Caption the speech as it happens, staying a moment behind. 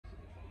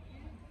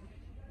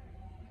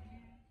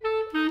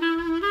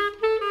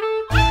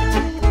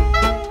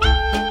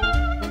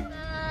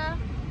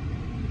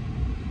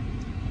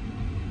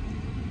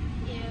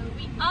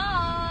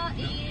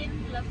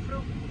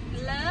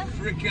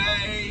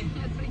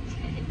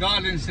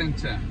Garden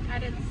centre.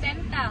 Garden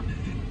center.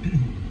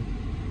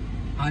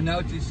 I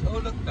noticed, oh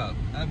look though,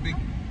 a big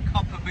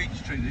copper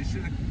beech tree. You see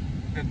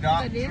the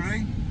dark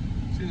tree?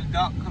 See the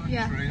dark coloured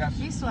tree? That's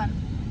this one.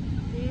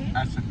 See?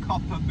 That's a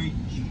copper beech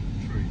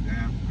tree. They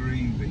have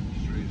green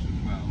beech trees as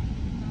well.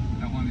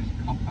 That one is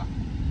copper.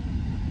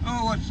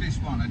 Oh, what's this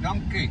one? A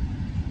donkey.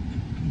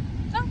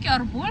 Donkey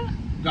or bull?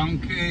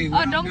 Donkey.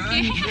 Oh,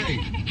 donkey.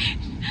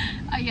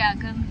 Oh yeah,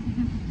 good.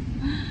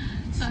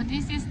 So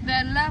this is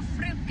the La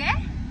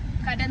Friquet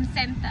Garden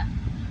Center.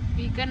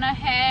 We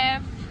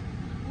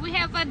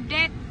have a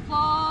date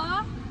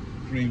for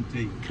cream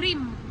tea.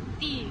 Cream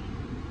tea.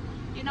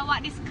 You know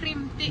what this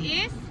cream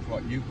tea is?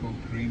 What you call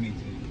creamy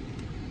tea.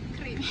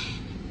 Cream.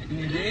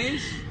 It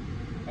is.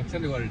 I'll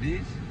tell you what it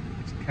is.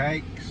 It's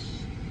cakes,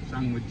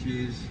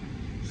 sandwiches,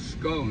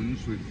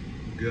 scones with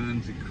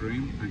Guernsey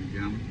cream and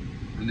jam,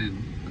 and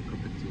then a cup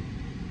of tea.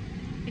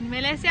 In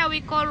Malaysia we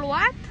call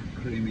what?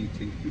 Creamy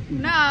tea.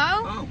 No.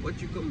 Oh, what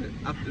do you call it?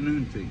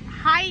 Afternoon tea.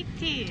 High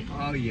tea.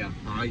 Oh yeah,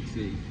 high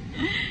tea.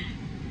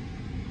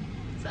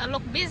 So I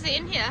look busy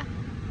in here.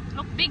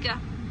 Look bigger.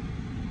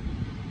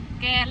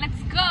 Okay,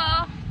 let's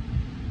go.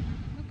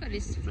 Look at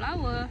this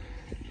flower.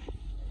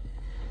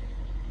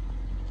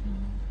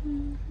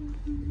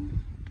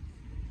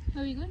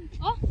 Where are we going?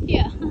 Oh,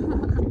 here.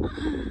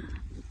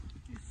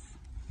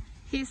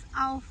 His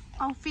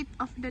outfit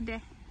of the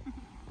day.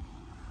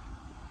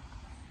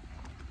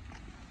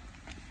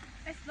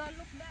 Let's go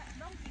look that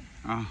donkey.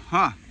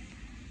 Aha!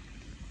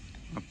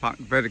 I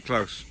parked very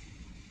close.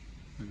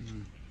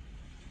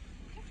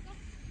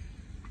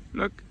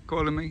 Look,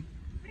 calling me.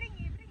 Bring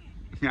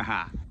it.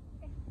 Haha.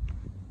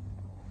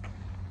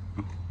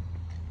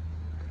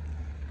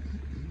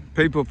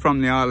 People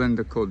from the island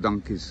are called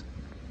donkeys.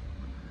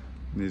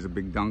 There's a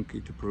big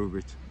donkey to prove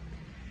it.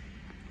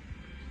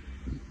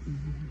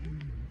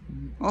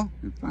 Oh,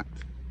 in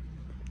fact,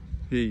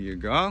 here you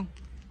go.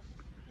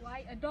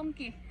 Why a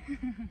donkey?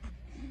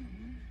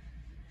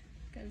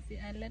 Because the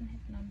island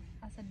is known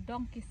as a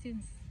donkey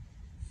since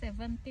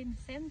 17th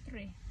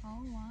century.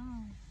 Oh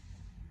wow.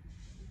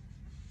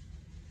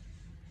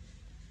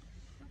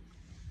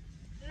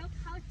 Look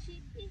how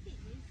cheap he is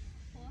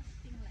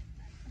posting like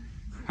that.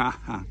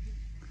 Haha.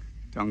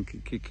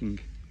 Donkey kicking.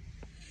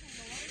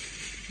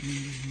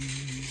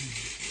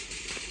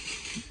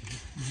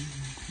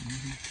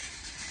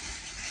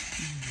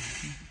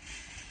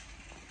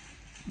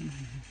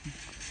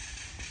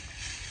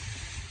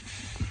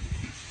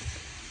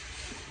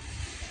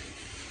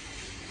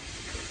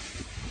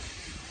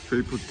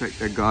 People take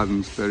their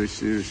gardens very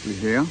seriously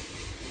here,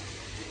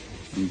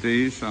 and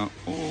these are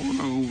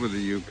all over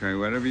the UK.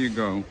 Wherever you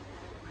go,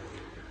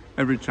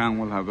 every town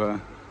will have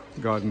a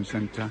garden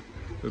centre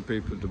for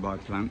people to buy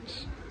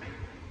plants,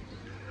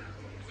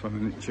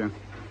 furniture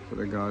for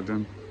the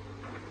garden,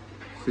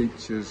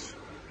 features,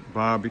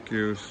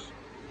 barbecues,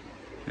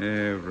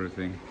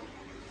 everything.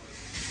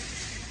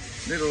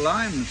 Little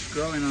limes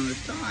growing on a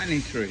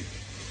tiny tree.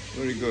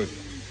 Very good.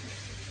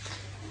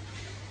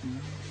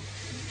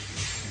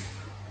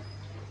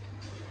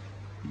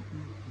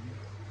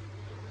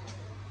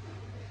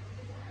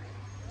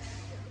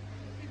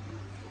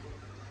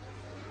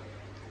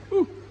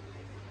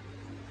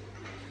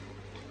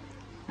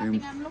 I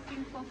think I'm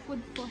looking for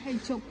food for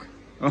hedgehog.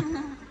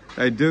 Oh,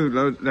 they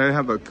do. They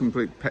have a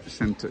complete pet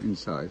centre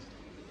inside.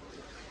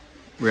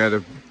 We had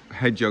a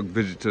hedgehog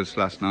visitors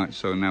last night,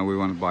 so now we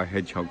want to buy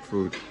hedgehog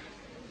food.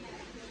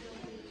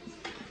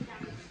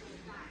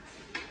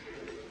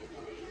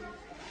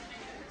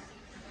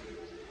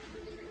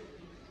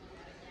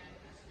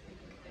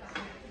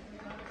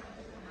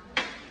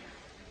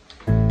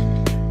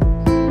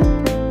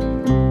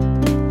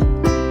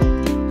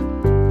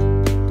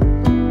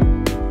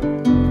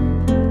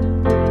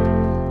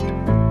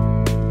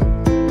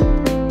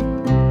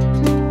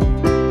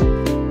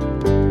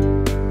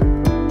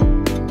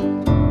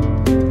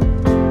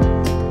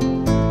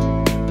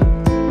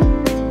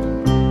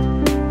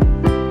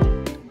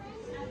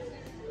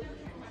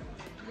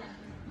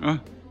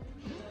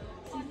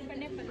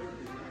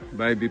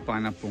 Baby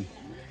pineapple.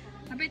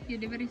 I bet you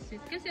they're very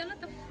sweet. Because a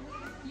lot of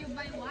you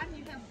buy one,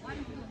 you have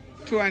one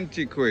too.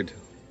 20 quid.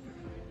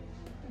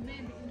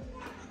 Maybe.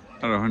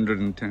 Or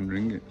 110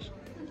 ringgits.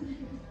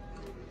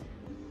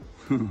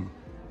 Look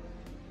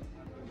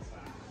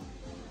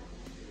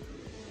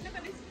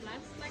at this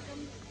glass, like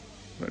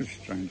Very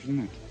strange,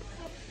 isn't it?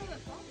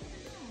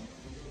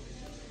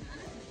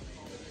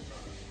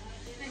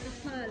 like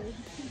a pearl.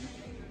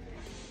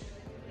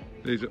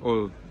 These are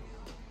all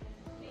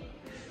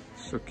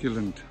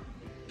succulent.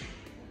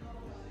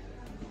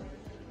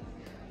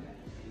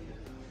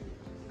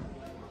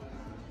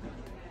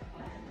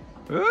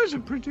 Oh, it's a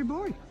pretty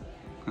boy.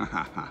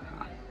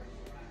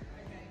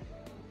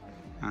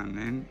 And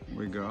then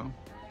we go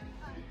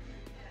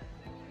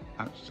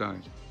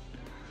outside.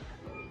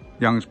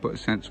 Young's put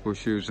sensible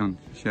shoes on.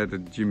 She had a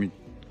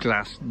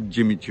glass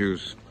Jimmy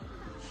Choos.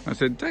 I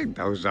said, take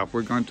those off.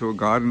 We're going to a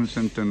garden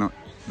centre, not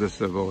the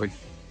Savoy.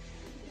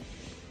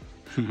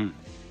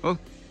 Oh,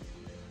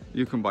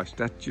 you can buy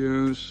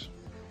statues,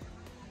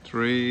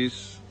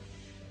 trees,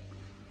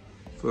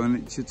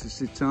 furniture to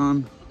sit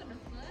on,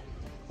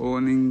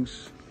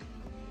 awnings.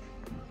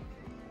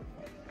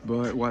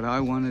 But what I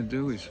want to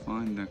do is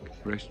find a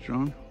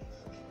restaurant.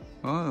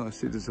 Oh, I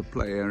see there's a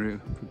play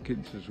area for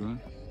kids as well.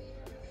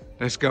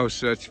 Let's go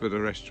search for the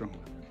restaurant.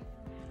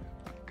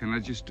 Can I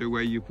just do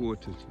where you've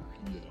watered?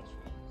 Yes.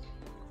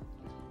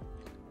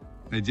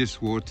 They just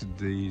watered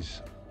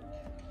these.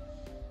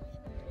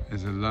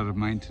 There's a lot of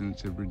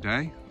maintenance every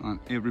day on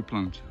every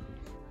plant.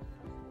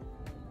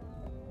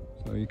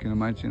 So you can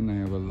imagine they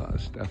have a lot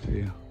of stuff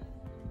here.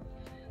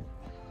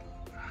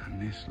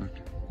 And this, look,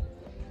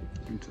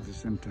 into the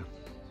center.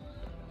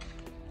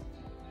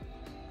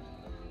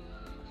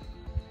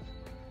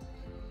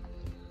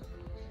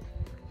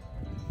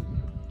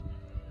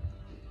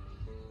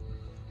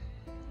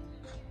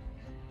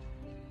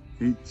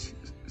 Each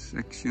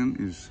section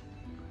is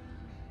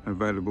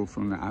available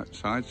from the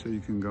outside, so you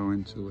can go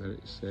into where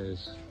it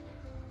says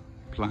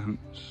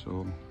plants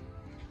or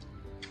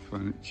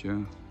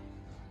furniture.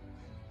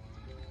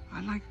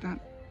 I like that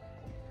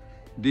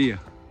deer,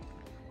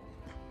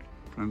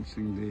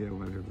 prancing deer,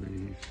 whatever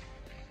it is.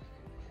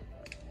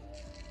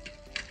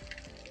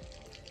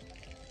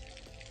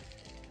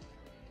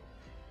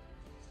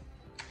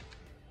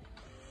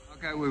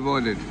 Okay, we've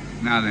ordered.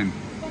 Now then.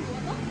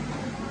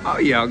 Oh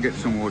yeah, I'll get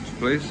some water,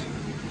 please.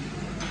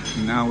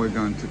 Now we're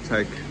going to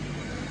take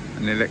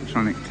an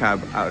electronic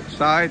tab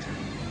outside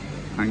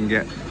and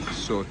get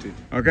sorted.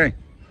 Okay,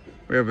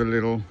 we have a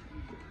little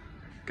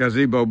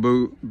gazebo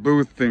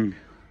booth thing.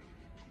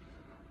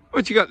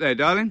 What you got there,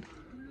 darling?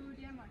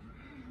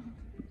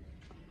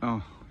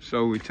 Oh,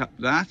 so we tap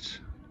that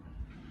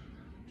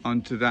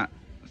onto that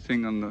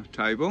thing on the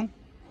table,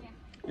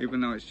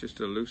 even though it's just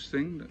a loose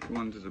thing that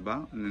wanders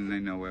about, and then they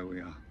know where we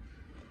are.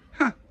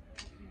 Huh.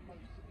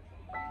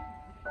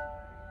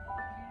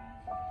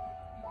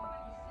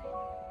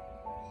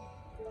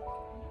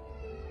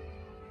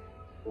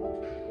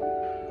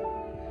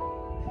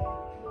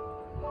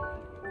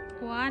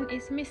 One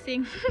is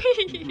missing.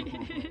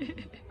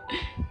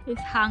 He's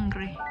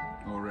hungry.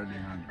 Already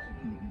hungry.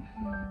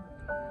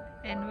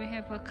 And we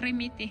have a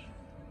creamy tea.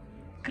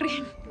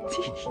 Cream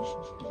tea.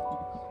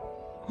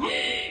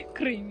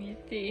 Creamy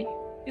tea.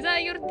 Is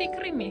that your tea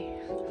creamy?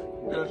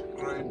 Just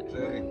cream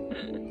tea.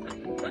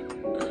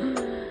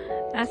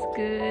 That's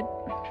good.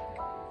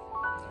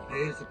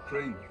 Here's the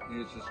cream.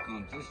 Here's the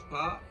scones. This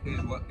part is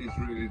what is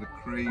really the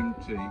cream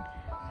tea.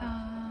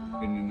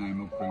 In the name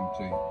of cream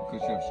tea,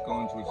 because you have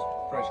scones with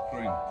fresh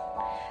cream.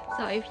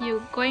 So if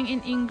you going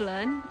in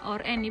England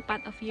or any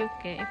part of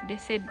UK, if they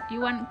said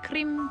you want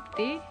cream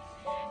tea,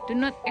 do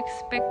not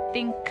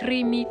expecting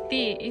creamy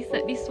tea. Is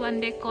that this one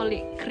they call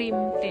it cream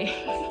tea?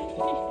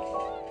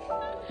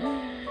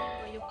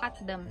 So you cut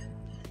them.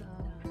 So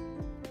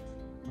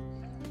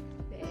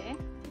there.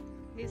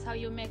 This is how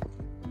you make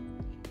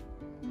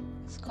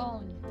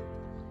scone.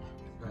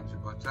 Fancy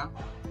butter?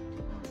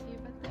 Fancy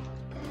butter.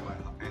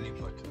 Well, any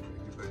butter.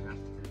 But it has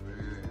to be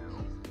real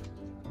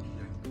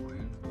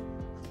genuine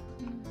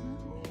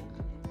or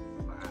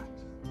fat.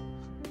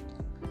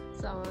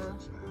 So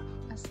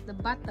that's the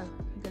butter,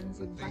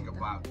 Guernsey The thing butter.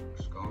 about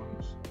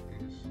scones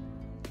is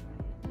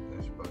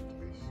they're supposed to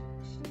be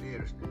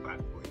seriously bad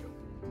for you.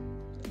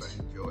 Very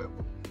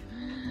enjoyable.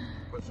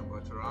 Put some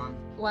butter on.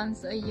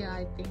 Once a year,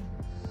 I think.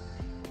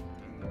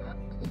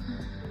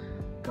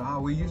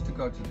 God, we used to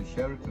go to the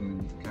Sheraton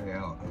in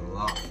KL a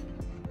lot,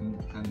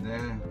 and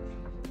their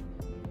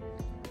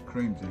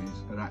cream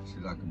teas are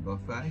actually like a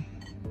buffet.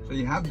 So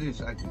you have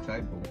this at the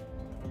table,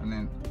 and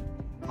then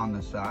on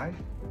the side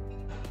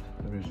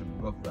there is a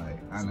buffet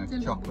and a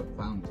Still chocolate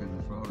fountain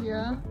as well.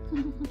 Yeah.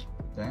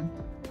 Then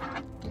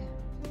Yeah.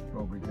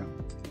 strawberry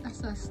jam.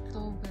 That's a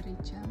strawberry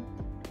jam.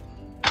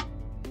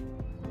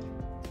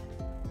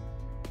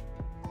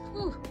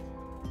 Whew.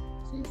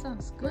 See,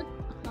 sounds good.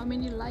 How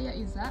many layers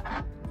is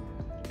that?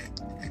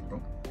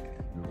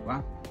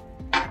 Dua.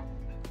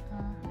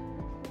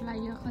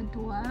 Layer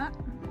kedua.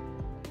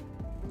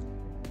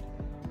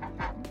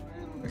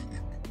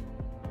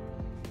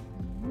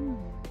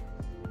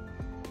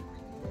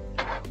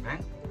 Then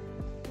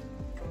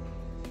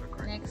the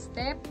cream. Next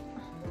step,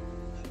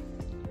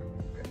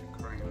 Get the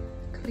cream.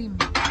 cream.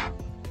 Get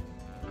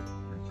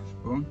your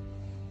spoon.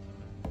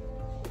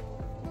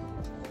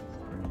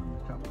 Cream on the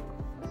top.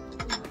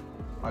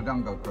 I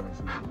don't go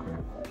crazy with the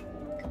cream.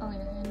 Oh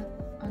yeah, you're not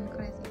on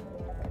crazy.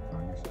 I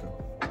used to.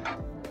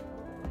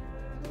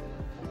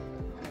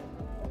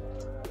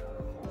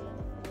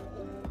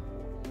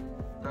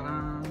 Ta-da!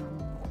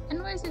 And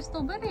where's your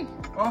strawberry?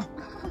 Oh!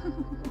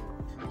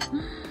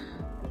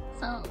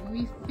 So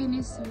we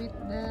finish with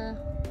the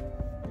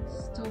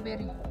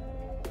strawberry.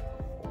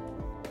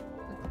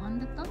 Put on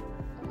the top.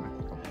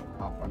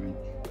 Half an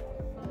inch.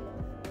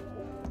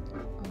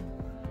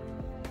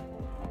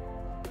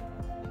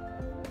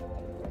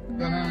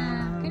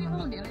 Nah, can you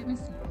hold it? Let me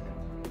see.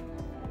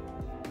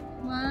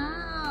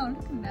 Wow,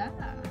 look at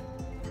that.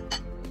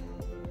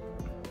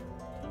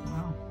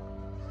 Wow.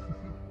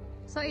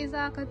 So is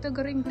that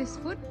category English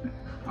food?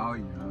 Oh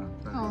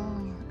yeah.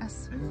 Oh,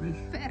 that's English.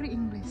 very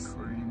English.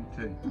 Cream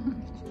tea.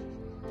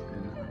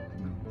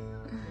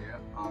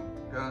 Yeah,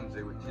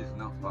 Guernsey, which is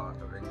not part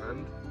of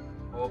England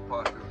or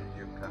part of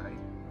the UK,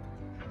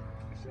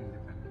 it's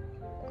independent.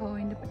 Oh,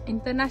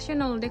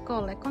 international they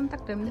call. I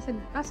contact them. They said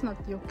that's not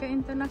UK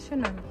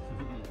international.